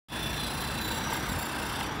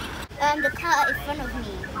the car in front of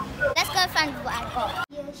me. Let's go find what I got.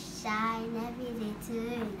 You shine every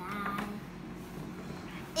little light.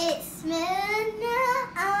 It's midnight.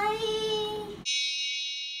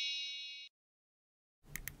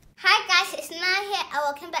 Hi guys, it's Nai here and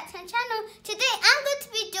welcome back to my channel. Today I'm going to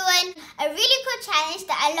be doing a really cool challenge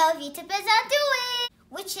that a lot of YouTubers are doing,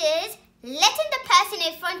 which is letting the person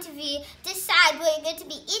in front of you decide what you're going to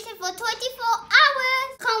be eating for 24 hours.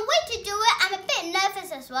 Can't wait to do it. I'm a bit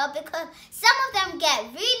nervous as well because some of them get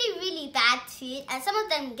really bad food and some of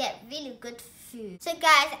them get really good food. So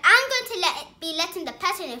guys, I'm going to be letting the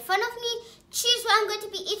person in front of me choose what I'm going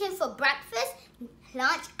to be eating for breakfast,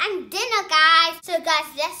 lunch and dinner, guys. So guys,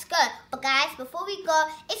 let's go. But guys, before we go,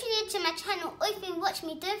 if you're new to my channel or if you've been watching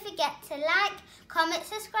me, don't forget to like, comment,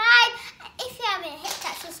 subscribe. And if you haven't hit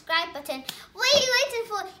that subscribe button, what are you waiting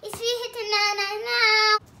for? It's free hitting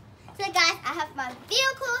now. So guys, I have my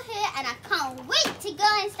vehicle here and I can't wait to go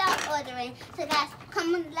and start ordering. So guys,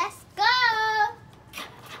 come on, let's go.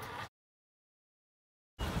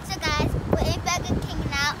 So guys, we're in Burger King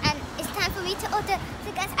now and it's time for me to order.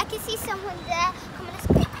 So guys, I can see someone there. Come on, let's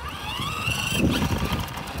go.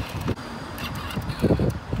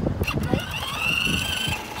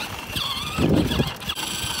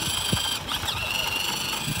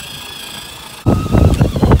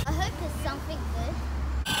 I hope it's something good.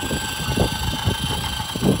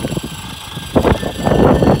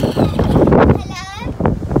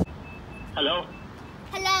 Hello?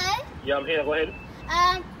 Hello? Yeah, I'm here. Go ahead.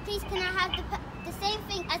 Please can I have the same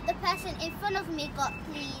thing as the person in front of me got,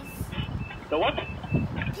 please? The what?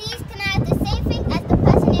 Please can I have the same thing as the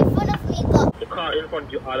person in front of me got? The car in front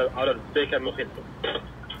of you ordered bacon muffin.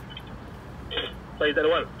 So is that the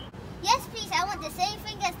one? Yes, please. I want the same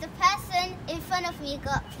thing as the person in front of me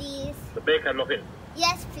got, please. The bacon muffin.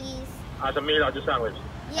 Yes, please. As a meal or just sandwich?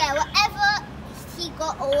 Yeah, whatever he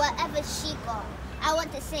got or whatever she got. I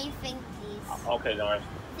want the same thing, please. Okay, no worries.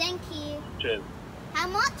 Thank you. Cheers. How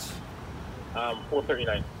much?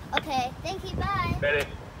 $4.39. Okay, thank you. Bye. Ready?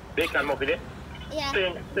 Bacon muffin, eh? Yeah.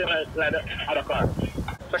 Same like the other car.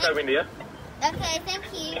 Second window, yeah? Okay, thank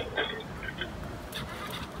you.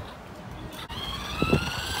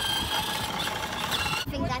 I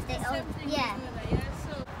think that's the old. Yeah.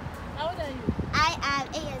 So, how old are you? I am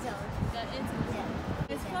 8 years old. You're 8 years old.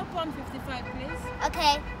 Yeah. It's £4.55, please.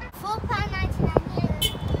 Okay, £4.99 here.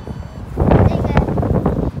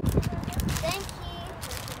 Thank you.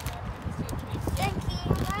 Thank you.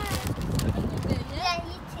 Bye. Yeah,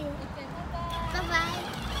 you too. Okay, bye-bye. Bye-bye.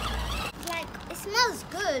 Like, it smells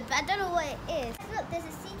good, but I don't know what it is. Look, there's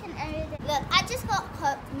a seating area there. Look, I just got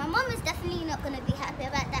Coke. My mom is definitely not going to be happy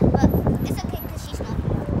about that, but it's okay because she's not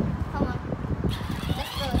here. Come on.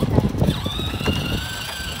 Let's go inside.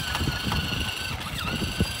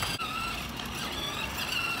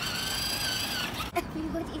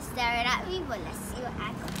 Everybody's staring at me, but let's see what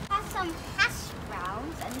I got. I have some hash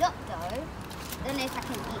browns, a lot though. Don't know if I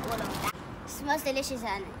can eat all of that. It smells delicious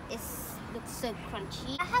and it looks so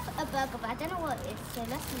crunchy. I have a burger, but I don't know what it is, so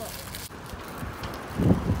let's look.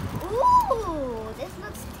 Ooh, this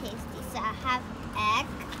looks tasty. So I have egg,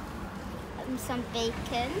 some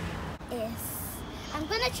bacon. Yes. I'm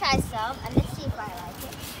gonna try some and let's see if I like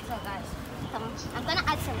it. So guys, come on. I'm gonna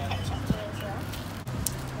add some ketchup to it as well.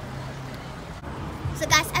 So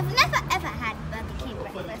guys, I've never ever had Burger King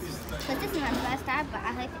breakfast because this is my first time, but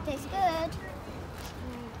I hope it tastes good.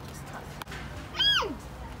 It's tough.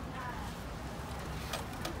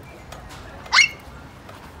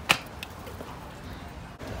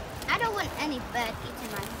 I don't want any bird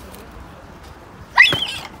eating my food.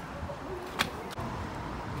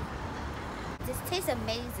 This tastes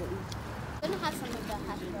amazing. I'm gonna have some of the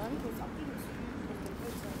hash browns.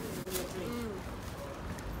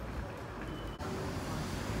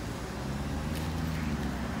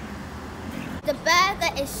 The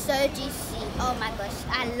burger is so juicy. Oh my gosh,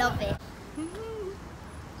 I love it.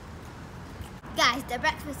 Guys, the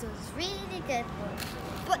breakfast was really good,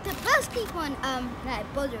 but the birds keep on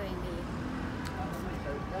like bothering me.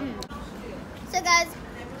 So guys,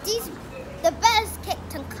 the birds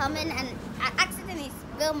kept on coming and I accidentally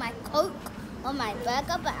spilled my Coke on my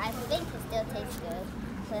burger, but I think it still tastes good.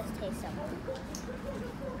 So let's taste something.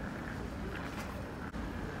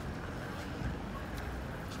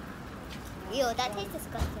 Ew, that tastes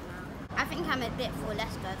disgusting now. I think I'm a bit full.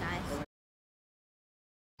 Let's go, guys.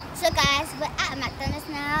 So guys, we're at McDonald's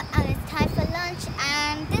now and it's time for lunch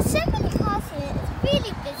and there's so many cars here. It's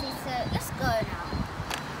really busy, so let's go now.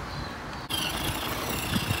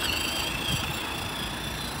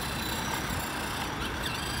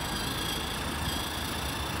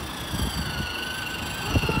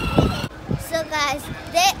 So guys, Guys,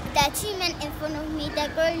 there are two men in front of me. They're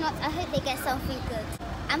growing up. I hope they get something good.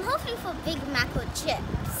 I'm hoping for Big Mac or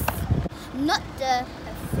chips. Not the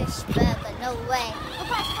fish burger. No way.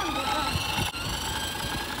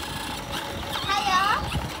 Hiya.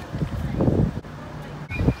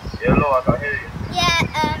 Hello, I can hear you. Yeah,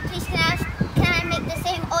 please can I make the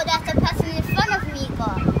same order as the person in front of me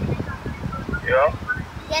got? Yeah?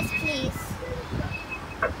 Yes, please.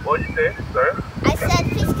 What did you say, sir? I said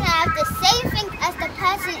please can I have the same thing as the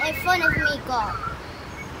person in front of me got?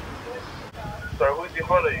 Sir, who's in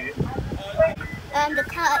front of you? The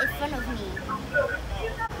car in front of me.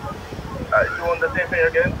 You want the same thing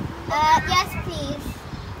again? Yes, please.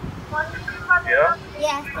 Yeah?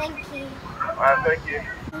 Yeah, thank you. Thank you.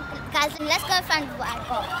 Guys, let's go find what I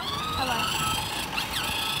got. Come on.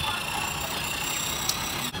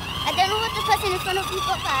 I don't know what the person in front of me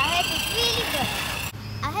got, but I heard it's really good.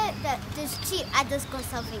 I hope that this cheap, I just got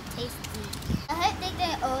something tasty. I hope they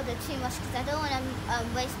don't order too much because I don't want to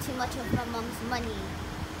waste too much of my mom's money.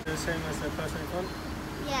 The same as the person in front?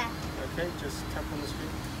 Yeah. Okay, just tap on the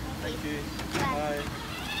screen. Thank you. Bye.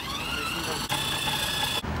 Bye.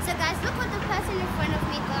 So guys, look what the person in front of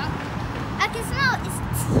me got. I can smell it's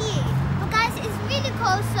tea. But guys, it's really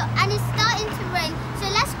cold and it's starting to rain. So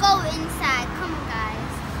let's go inside. Come on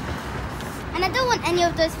guys. And I don't want any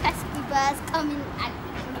of those pesky birds coming at me.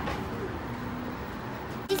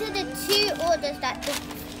 These are the two orders that the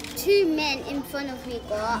two men in front of me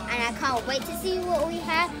got. And I can't wait to see what we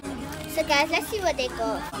have. So guys, let's see what they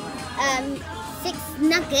got. 6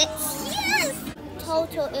 nuggets. Yes!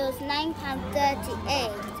 Total, it was £9.38.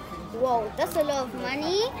 Whoa, that's a lot of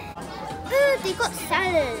money. Oh, they got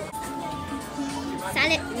salad.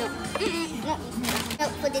 Salad? No. No.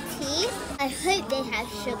 Milk for the tea. I hope they have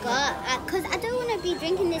sugar. Because I don't want to be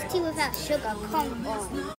drinking this tea without sugar. Come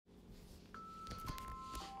on.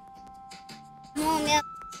 More milk.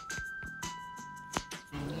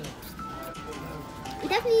 You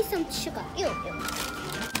definitely need some sugar. Ew, ew.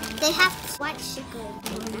 They have white sugar.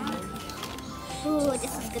 Oh,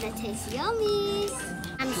 this is gonna taste yummy.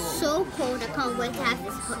 I'm so cold, I can't wait to have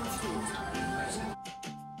this hot tea.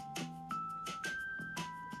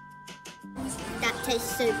 That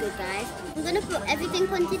tastes so good, guys. I'm gonna put everything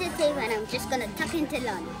onto the table and I'm just gonna tuck into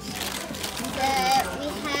lunch. So we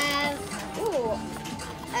have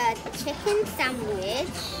a chicken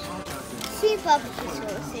sandwich, 2 barbecue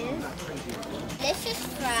sauces, delicious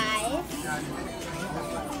fries,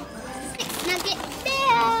 6 nugget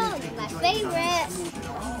tail, my favorite.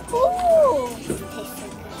 Ooh, tastes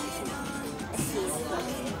so good.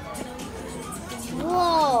 Let's see.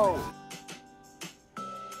 Whoa.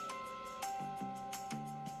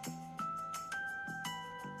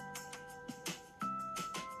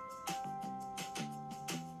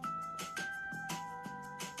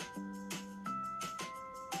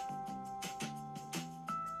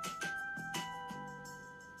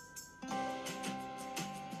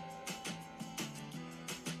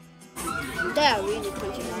 They are really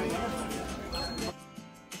crunchy.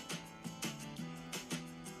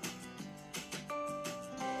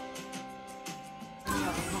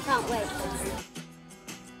 Can't wait.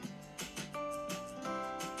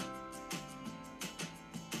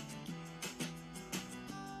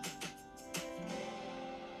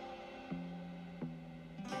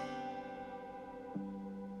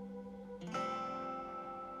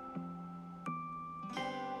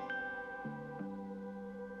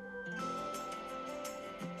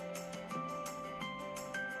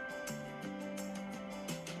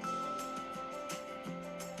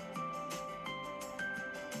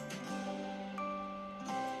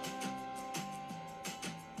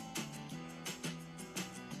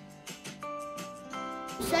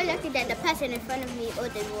 So lucky that the person in front of me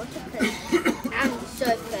ordered water because I'm so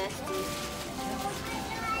thirsty.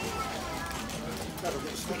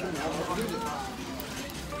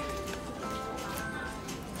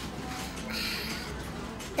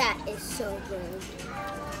 That is so good.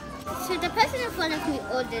 So the person in front of me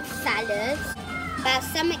ordered salads,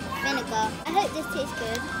 balsamic vinegar. I hope this tastes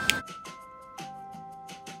good.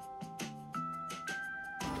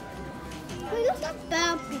 It looks like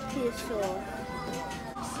barbecue sauce.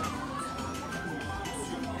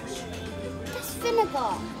 That's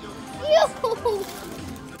vinegar. Yo!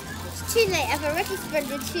 It's too late. I've already spread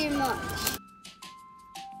it too much.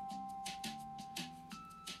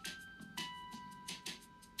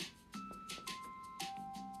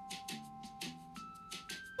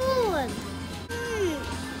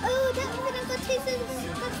 Oh, that vinegar tastes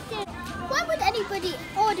disgusting. Why would anybody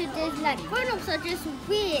order this? Like, grown-ups are just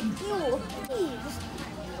weird. Ew. Please.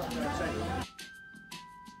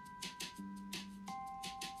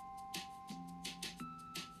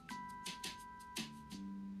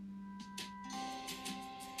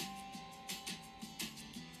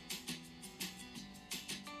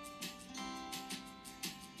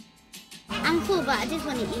 cool, but I just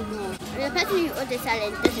want to eat more. The person who ordered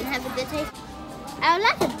salad doesn't have a good taste. I would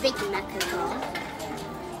like a Big Mac as well.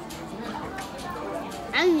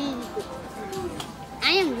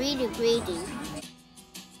 I am really greedy.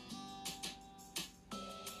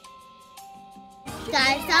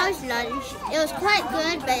 Guys, that was lunch. It was quite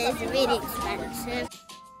good, but it's really expensive.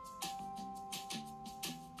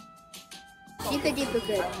 Super duper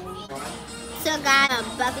good. So guys,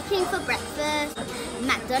 Burger King for breakfast,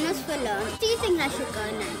 McDonald's for lunch. Do you think I should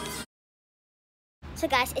go next? So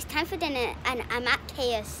guys, it's time for dinner and I'm at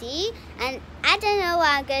KFC and I don't know what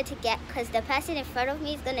I'm going to get because the person in front of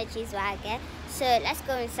me is going to choose what I get. So let's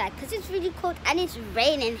go inside because it's really cold and it's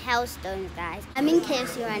raining hailstones, guys. I'm in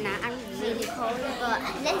KFC right now. I'm really cold, but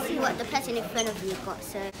let's see what the person in front of me got.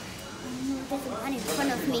 So there's one in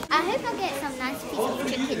front of me. I hope I get some nice piece of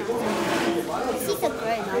chicken or something. This is a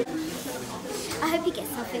grown up. I hope you get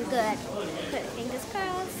something good. Put fingers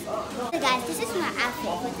crossed. So guys, this is my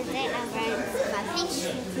outfit for today. I'm wearing my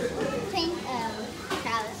pink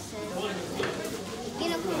trousers.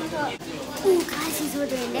 Oh guys, he's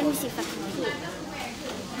ordering. Let me see if I can pee.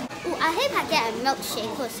 Oh, I hope I get a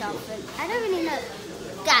milkshake or something. I don't really know.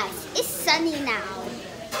 Guys, it's sunny now.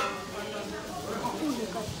 Oh my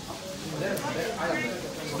god.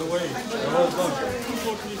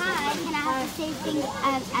 Hi, can I have the same thing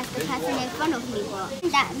as the person in front of me got?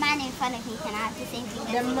 That man in front of me, can I have the same thing?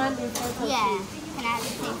 The man in front of you? Yeah, can I have the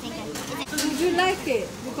same thing? Would you like it?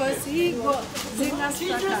 Because he got Zinger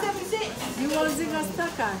Stacker. You want Zinger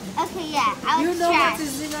Stacker? Okay, yeah, I'll You know try. what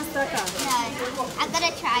is Zinger Stacker? No, I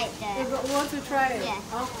gotta try it though. You want to try it?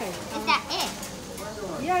 Yeah. Okay. Is that it?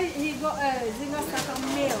 Yeah, he got Zinger Stacker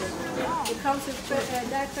meal. It comes with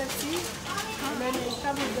diet Pepsi. And then it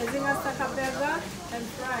comes with the Zinger Stacker burger and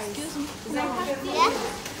fries. Excuse me? Is that okay? Yeah?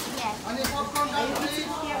 Yeah. Are you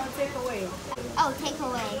eating here or take away? Oh, take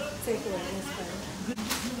away. Take away, that's fine.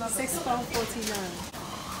 £6.49.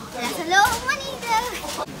 That's a lot of money though.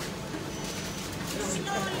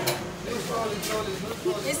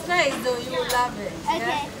 It's nice though, you will love it. Okay.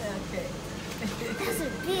 Yeah? Okay. That's a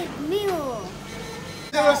big meal.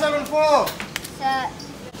 074. So,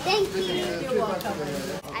 thank you. You're welcome.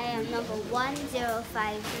 I am number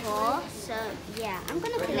 1054. So, yeah, I'm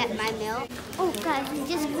gonna collect my meal. Oh, guys, we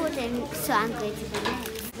just called in, so I'm going to the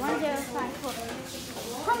next. 1054.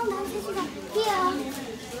 Come on, guys, this is here.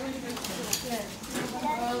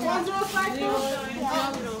 1054.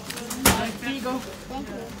 Here you go. Thank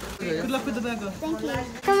you. Good luck with the burger. Thank you.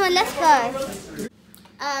 Come on, let's go.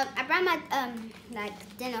 I brought my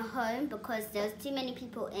dinner home because there was too many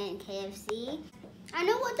people in KFC. I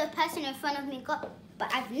know what the person in front of me got,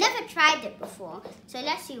 but I've never tried it before. So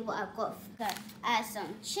let's see what I've got. I have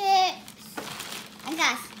some chips. And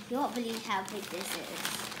guys, you won't believe how big this is.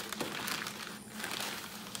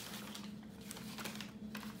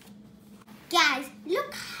 Guys,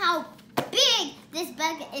 look how big this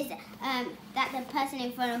burger is that the person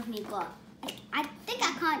in front of me got. I think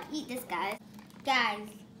I can't eat this, guys. Guys,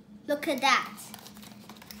 look at that.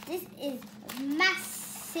 This is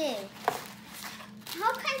massive.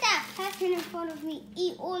 How can that person in front of me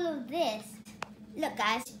eat all of this? Look,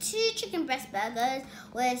 guys, 2 chicken breast burgers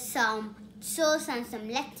with some sauce and some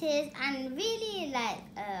lettuce, and really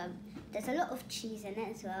there's a lot of cheese in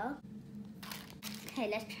it as well. Okay,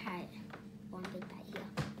 let's try it. One big bite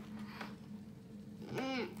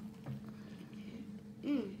here.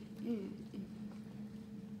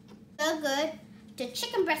 So good. The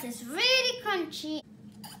chicken breast is really crunchy.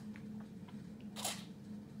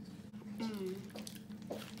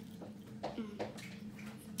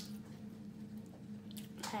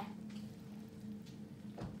 Okay.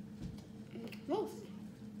 Move.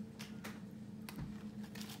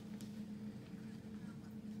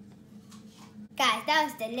 Guys, that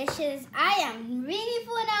was delicious. I am really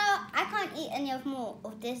full now. I can't eat any more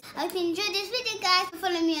of this. I hope you enjoyed this video, guys.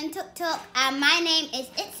 Follow me on TikTok. My name is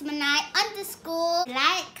itsmanai_.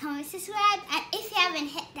 Like, comment, subscribe. And if you haven't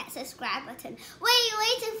hit that subscribe button, what are you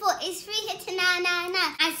waiting for? It's free. Hit it now.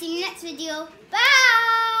 I'll see you next video. Bye.